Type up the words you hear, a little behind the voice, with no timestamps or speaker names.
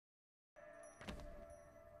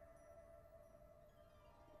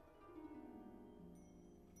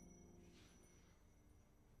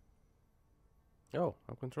Oh,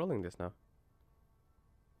 I'm controlling this now.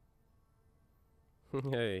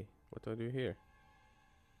 Hey, what do I do here?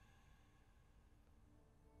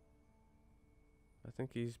 I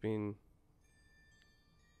think he's been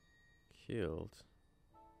killed.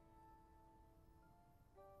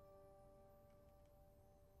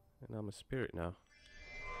 And I'm a spirit now.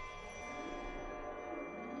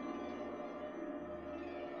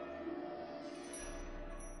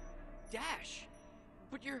 Dash!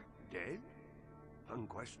 But you're... Dead?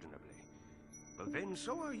 Unquestionably. But then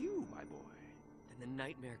so are you, my boy. Then the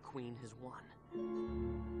Nightmare Queen has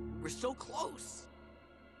won. We're so close!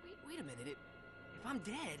 Wait a minute. If I'm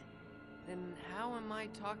dead, then how am I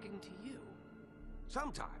talking to you?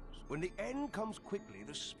 Sometimes, when the end comes quickly,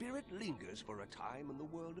 the spirit lingers for a time in the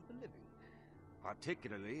world of the living.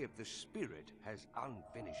 Particularly if the spirit has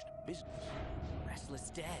unfinished business.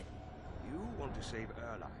 Restless dead. You want to save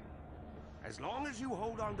Erline. As long as you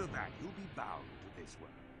hold on to that, you'll be bound to this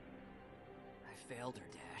world. I failed her,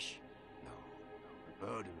 Dash. No, the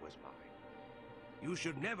burden was mine. You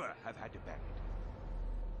should never have had to bear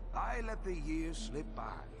it. I let the years slip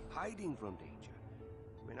by, hiding from danger,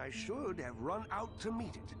 when I should have run out to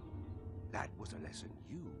meet it. That was a lesson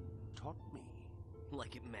you taught me.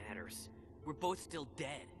 Like it matters. We're both still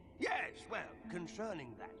dead. Yes, well,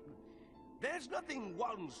 concerning that, there's nothing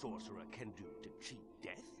one sorcerer can do to cheat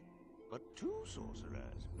death, but two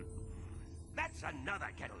sorcerers. That's another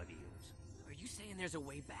kettle of eels. Are you saying there's a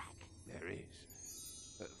way back? There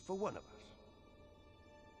is. For one of us.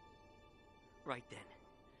 Right then.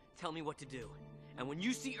 Tell me what to do. And when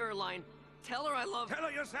you see Erline, tell her I love her. Tell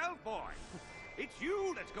her yourself, boy! It's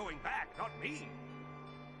you that's going back, not me!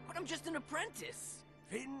 But I'm just an apprentice!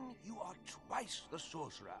 Finn, you are twice the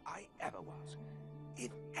sorcerer I ever was.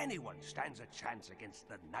 If anyone stands a chance against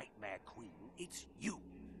the Nightmare Queen, it's you.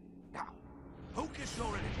 Now, focus your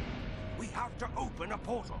energy. We have to open a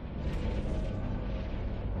portal.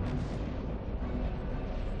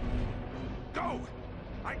 Go!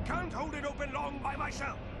 I can't hold it open long by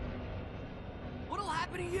myself. What'll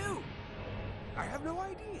happen to you? I have no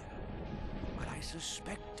idea, but I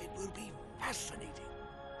suspect it will be fascinating.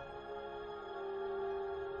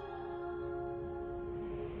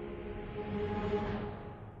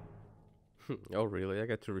 Oh really? I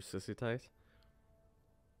get to resuscitate?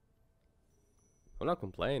 I'm not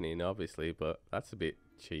complaining, obviously, but that's a bit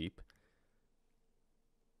cheap.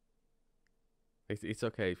 It's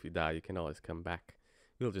okay if you die, you can always come back.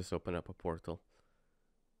 We'll just open up a portal.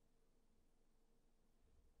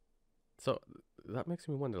 So, that makes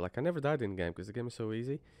me wonder, like, I never died in the game because the game is so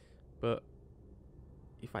easy, but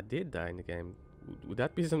if I did die in the game, would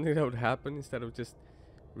that be something that would happen instead of just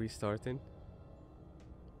restarting?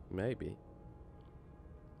 Maybe.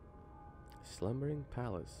 Slumbering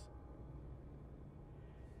Palace.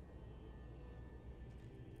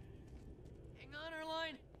 Hang on,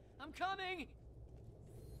 Erline! I'm coming!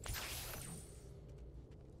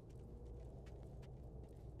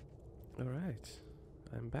 Alright.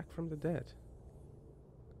 I'm back from the dead.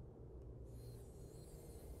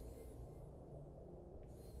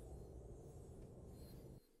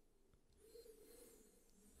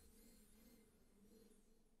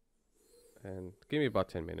 And give me about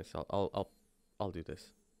 10 minutes. I'll do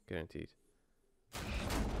this. Guaranteed.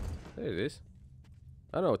 There it is.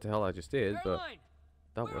 I don't know what the hell I just did, but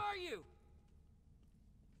that where worked. are you?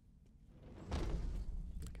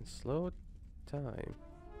 I can slow time.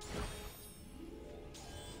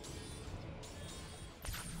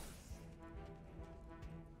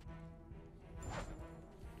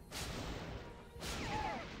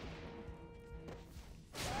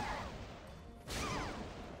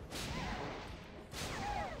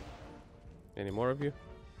 Any more of you?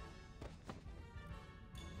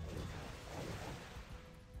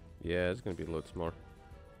 Yeah, there's gonna be loads more.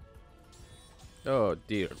 Oh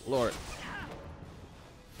dear Lord.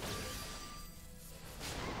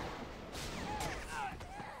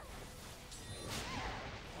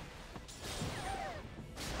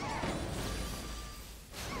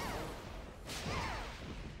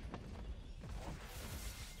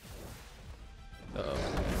 Uh-oh.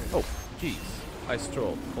 Oh, jeez. I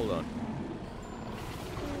strolled. Hold on.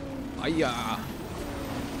 Ayah!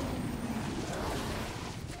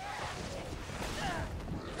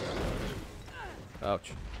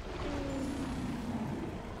 Ouch.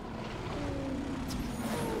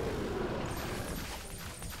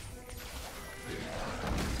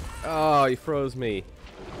 Oh, he froze me.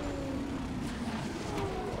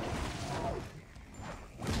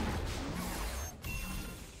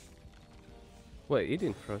 Wait, he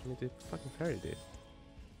didn't froze me, the fucking fairy did.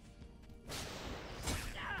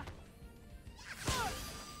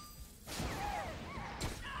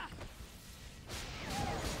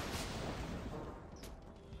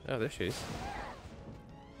 there she is.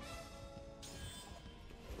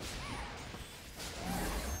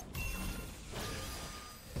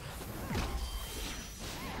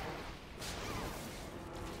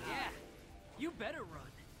 Yeah, you better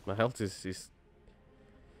run. My health is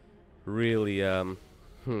really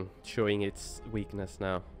showing its weakness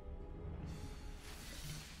now.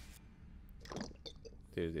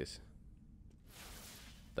 There it is.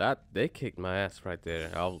 That they kicked my ass right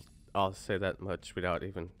there. I'll say that much without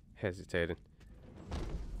even hesitating. I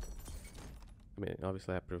mean,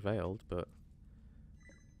 obviously I prevailed, but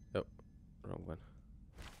oh, wrong one.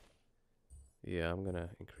 Yeah, I'm gonna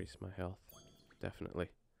increase my health, definitely.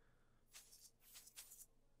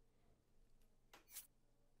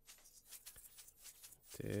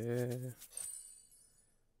 There.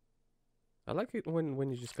 I like it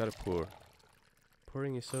when you just gotta pour.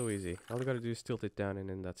 Pouring is so easy. All you gotta do is tilt it down and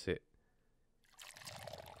then that's it.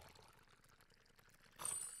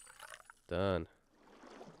 Done.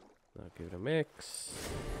 Now give it a mix.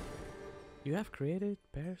 You have created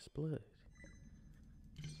bear's blood.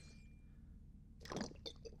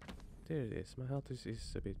 There it is. My health is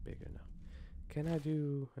a bit bigger now. Can I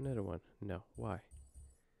do another one? No. Why?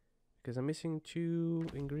 Because I'm missing 2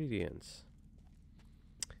 ingredients.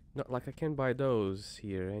 Not like I can buy those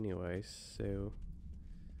here anyways, so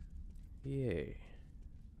yeah.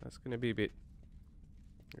 That's gonna be a bit...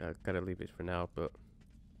 I gotta leave it for now, but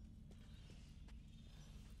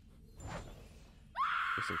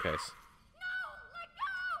just in case. No, let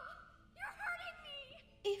go! You're hurting me!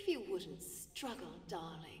 If you wouldn't struggle,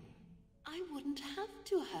 darling, I wouldn't have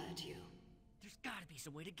to hurt you. There's gotta be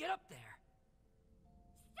some way to get up there.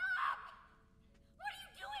 Stop! What are you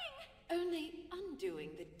doing? Only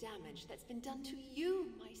undoing the damage that's been done to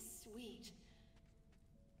you, my sweet.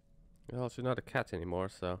 Well, she's not a cat anymore,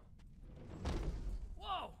 so...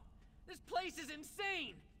 Whoa! This place is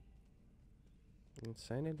insane!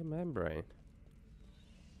 Insane in the membrane.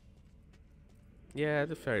 Yeah,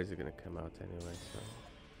 the fairies are gonna come out anyway, so...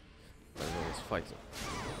 might as well just fight them.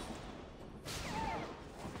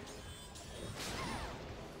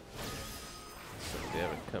 So if they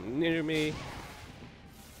ever come near me,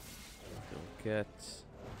 they'll get...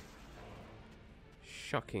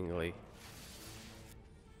 shockingly...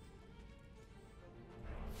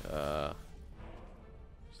 there's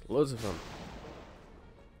loads of them.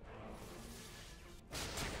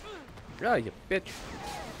 Ah, you bitch!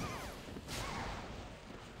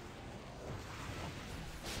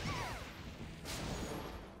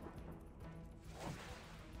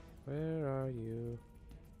 Where are you?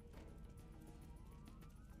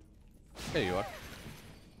 There you are.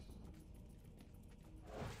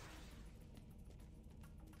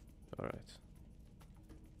 Alright.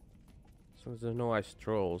 As long as there's no ice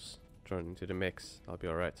trolls thrown into the mix, I'll be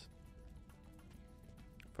alright.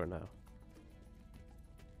 For now.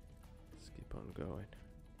 Let's keep on going.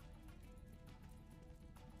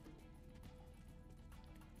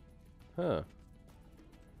 Huh.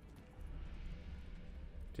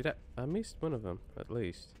 Did I missed one of them, at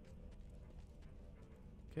least.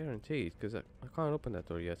 Guaranteed, because I can't open that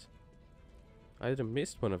door yet. I either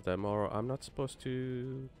missed one of them or I'm not supposed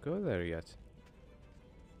to go there yet.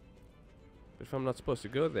 But if I'm not supposed to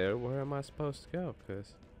go there, where am I supposed to go?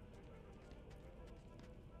 Because...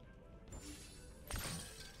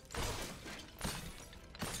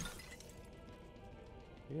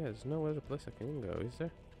 yeah, there's no other place I can go, is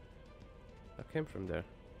there? I came from there,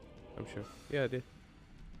 I'm sure. Yeah, I did.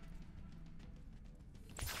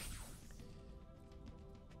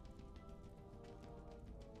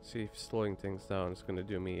 See if slowing things down is gonna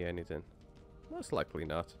do me anything. Most likely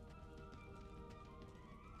not.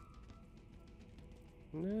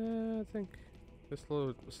 Nah, I think the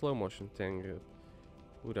slow motion thing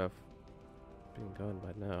would have been gone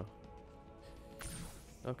by now.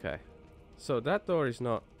 Okay, so that door is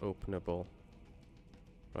not openable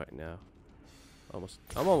right now.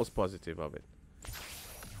 I'm almost positive of it.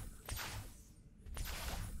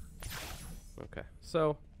 Okay,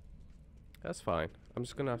 so that's fine. I'm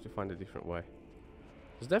just gonna have to find a different way.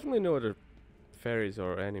 There's definitely no other fairies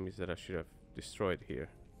or enemies that I should have destroyed here.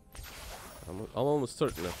 I'm almost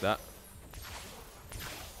certain of that.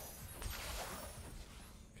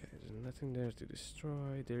 Okay, there's nothing there to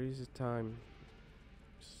destroy. There is a time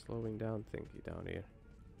slowing down thingy down here.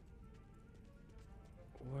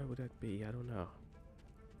 Where would that be? I don't know.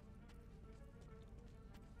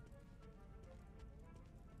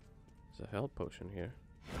 There's a health potion here.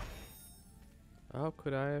 How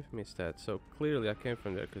could I have missed that? So clearly I came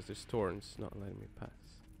from there because there's thorns not letting me pass.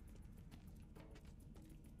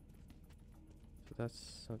 So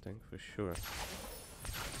that's something for sure.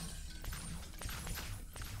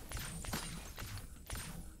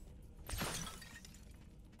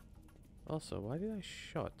 Also, why did I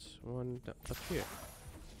shot one up here?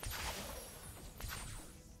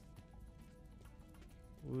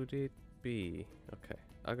 Would it be... Okay,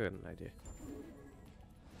 I got an idea.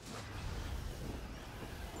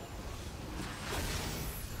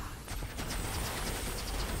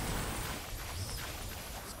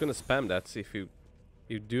 It's gonna spam that, see if you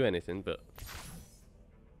do anything, but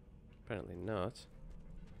apparently not.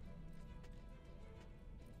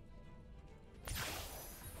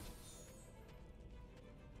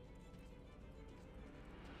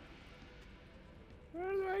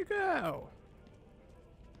 Where do I go?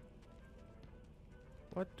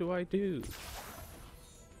 What do I do?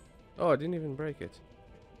 Oh, I didn't even break it.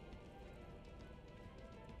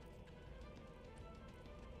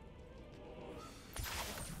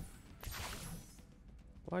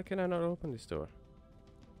 Why can I not open this door?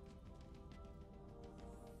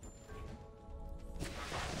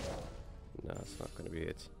 No, it's not gonna be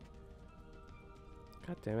it.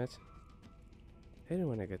 God damn it. I hate it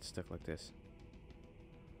when I get stuck like this.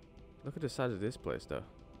 Look at the size of this place though.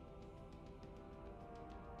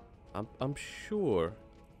 I'm sure,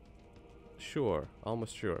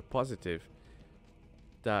 almost sure, positive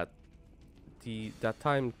that that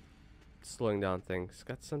time slowing down thing's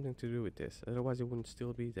got something to do with this. Otherwise it wouldn't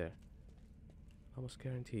still be there. Almost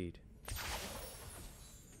guaranteed.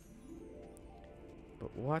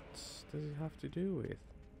 But what does it have to do with?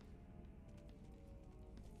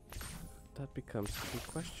 That becomes the big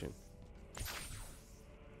question.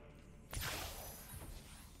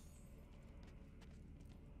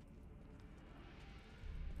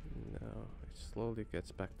 No, it slowly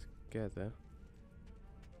gets back together.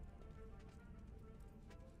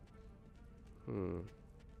 There's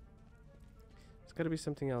got to be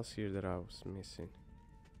something else here that I was missing.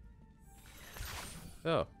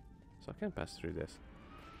 Oh, so I can pass through this.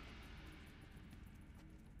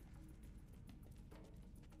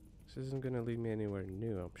 This isn't gonna lead me anywhere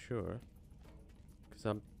new, I'm sure. Because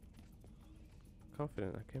I'm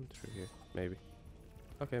confident I came through here. Maybe.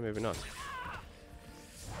 Okay, maybe not.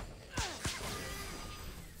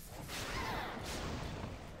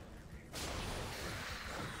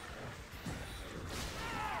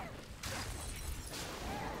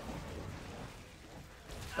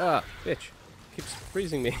 Ah, bitch. Keeps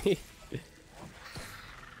freezing me.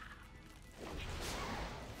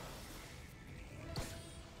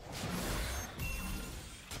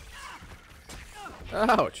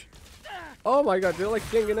 Ouch! Oh my god, they're like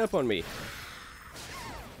ganging up on me.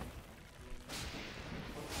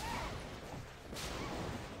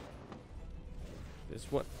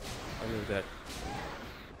 There's one. I knew that.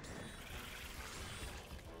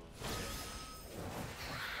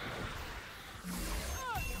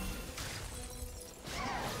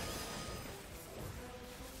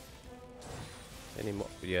 Any more?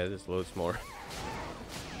 Yeah, there's loads more.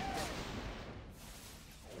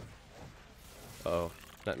 Oh,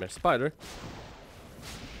 nightmare spider.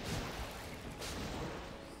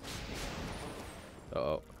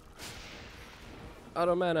 Uh-oh. Out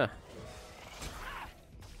of mana.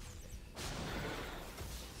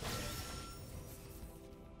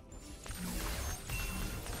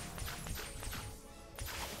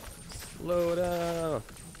 Slow down.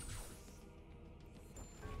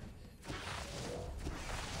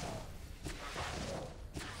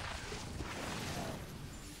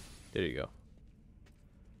 There you go.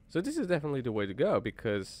 So this is definitely the way to go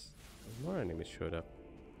because more enemies showed up.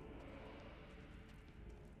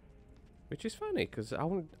 Which is funny because I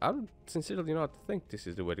would sincerely not think this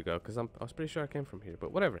is the way to go because I was pretty sure I came from here,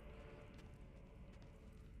 but whatever.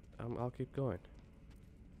 I'll keep going.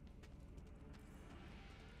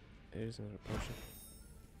 There's another potion.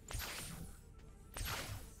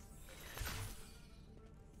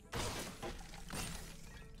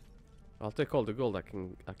 I'll take all the gold I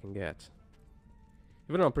can get.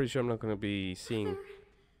 Even though I'm pretty sure I'm not going to be seeing... Mother,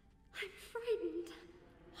 I'm frightened.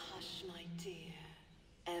 Hush, my dear.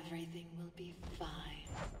 Everything will be fine.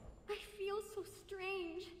 I feel so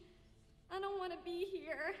strange. I don't want to be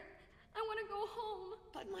here. I want to go home.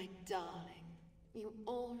 But my darling, you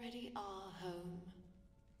already are home.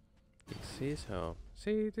 This is home.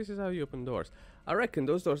 See, this is how you open doors. I reckon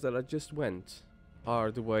those doors that I just went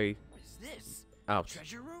are the way What is this? out.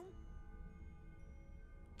 Treasure room?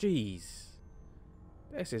 Jeez.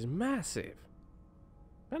 This is massive.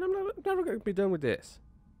 And I'm never going to be done with this.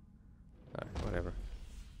 Alright, whatever.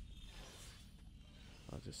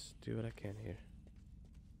 I'll just do what I can here.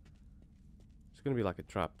 It's going to be like a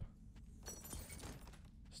trap.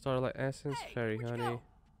 Starlight Essence, Hey, Fairy where'd you Honey. go?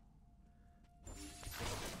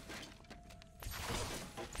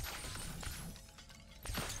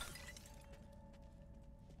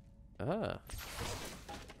 Ah.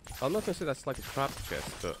 I'm not gonna say that's like a trap chest,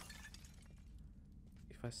 but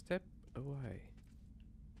if I step away.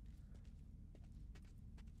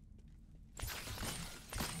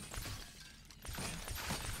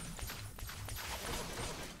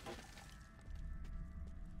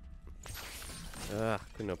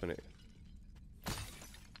 Couldn't open it.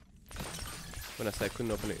 When I say I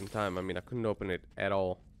couldn't open it in time, I mean I couldn't open it at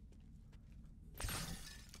all.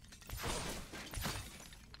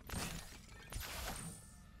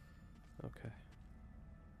 Okay.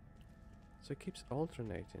 So it keeps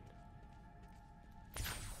alternating.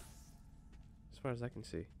 As far as I can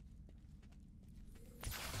see.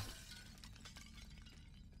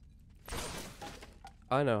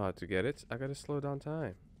 I know how to get it. I gotta slow down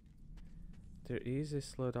time. There is a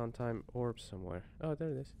slow down time orb somewhere. Oh,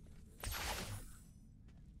 there it is. So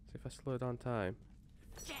if I slow down time.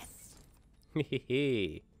 Yes!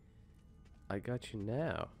 Hehehe. I got you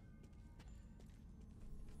now.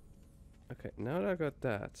 Okay, now that I got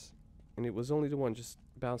that, and it was only the one just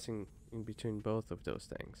bouncing in between both of those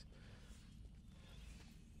things.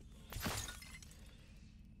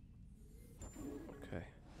 Okay.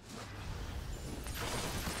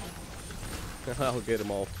 I'll get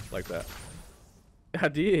them all like that. I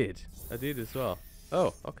did as well.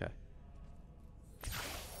 Oh, okay.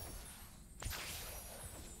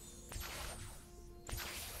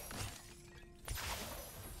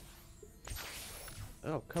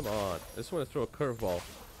 Oh, come on. I just want to throw a curveball.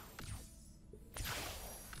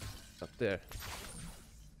 Up there.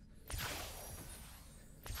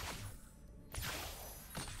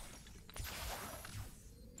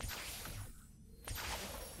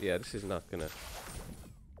 Yeah, this is not gonna...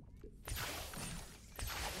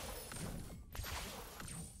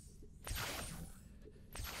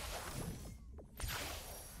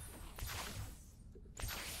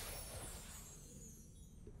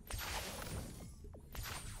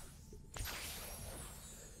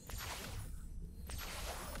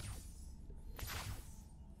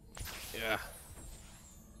 Yeah.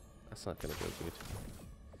 That's not gonna go good.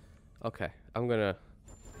 Okay, I'm gonna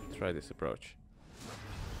try this approach.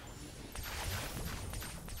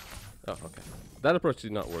 Oh, okay. That approach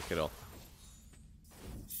did not work at all.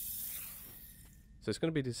 So it's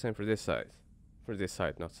gonna be the same for this side. For this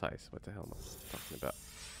side, not size. What the hell am I talking about?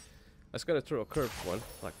 I just gotta throw a curved one,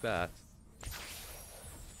 like that.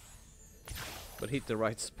 But hit the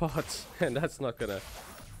right spots, and that's not gonna...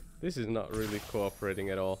 This is not really cooperating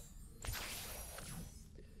at all.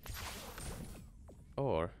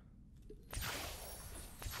 Or...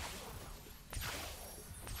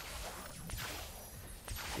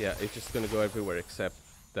 Yeah, it's just gonna go everywhere except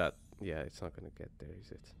that. Yeah, it's not gonna get there,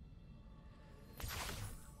 is it?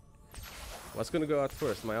 What's gonna go out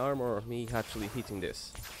first, my arm or me actually hitting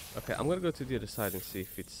this? Okay, I'm gonna go to the other side and see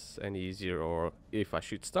if it's any easier, or if I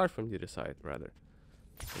should start from the other side rather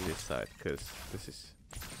than this side, because this is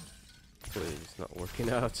clearly it's not working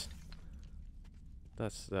out.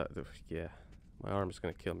 That's that. Yeah, my arm is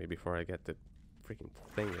gonna kill me before I get the freaking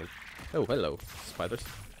thing in. Oh, hello, spiders.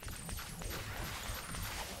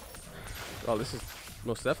 Well, this is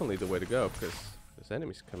most definitely the way to go, because there's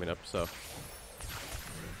enemies coming up, so...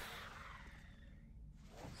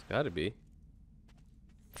 It's gotta be.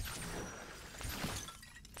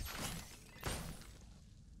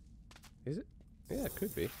 Is it? Yeah, it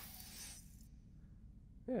could be.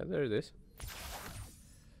 Yeah, there it is.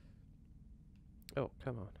 Oh,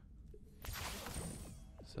 come on.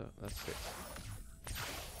 So, that's it.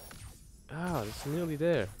 Ah, it's nearly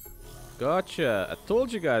there. Gotcha! I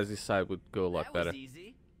told you guys this side would go a lot better.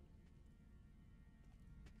 Easy.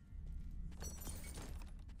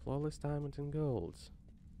 Flawless diamonds and golds.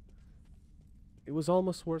 It was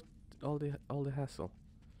almost worth all the hassle.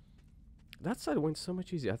 That side went so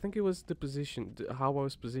much easier. I think it was the position, how I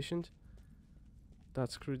was positioned,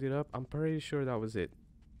 that screwed it up. I'm pretty sure that was it.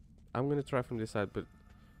 I'm gonna try from this side, but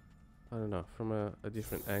I don't know, from a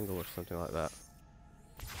different angle or something like that.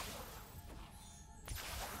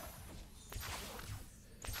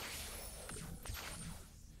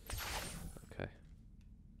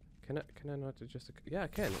 Can I not adjust the... Yeah, I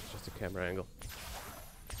can adjust the camera angle.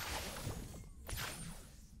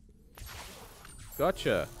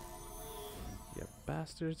 Gotcha! You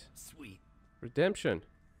bastard. Sweet. Redemption!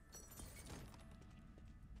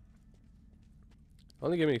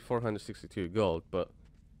 Only gave me 462 gold, but...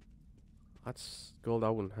 That's gold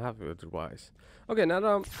I wouldn't have otherwise. Okay, now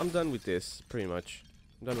that I'm done with this, pretty much.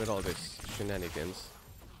 I'm done with all this shenanigans.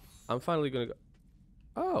 I'm finally gonna go...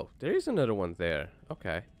 Oh, there is another one there.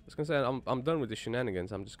 Okay. I was gonna say I'm done with the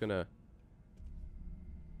shenanigans. I'm just gonna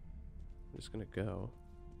go.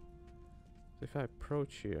 So if I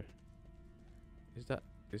approach here,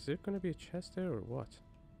 Is there gonna be a chest there or what?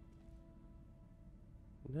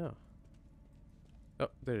 No. Oh,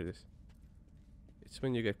 there it is. It's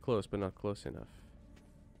when you get close, but not close enough.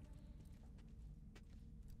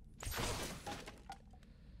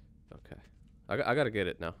 Okay. I gotta get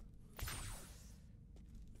it now.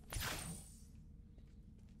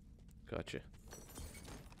 Gotcha.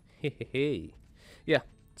 Hey. Yeah.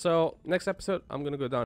 So, next episode, I'm gonna go down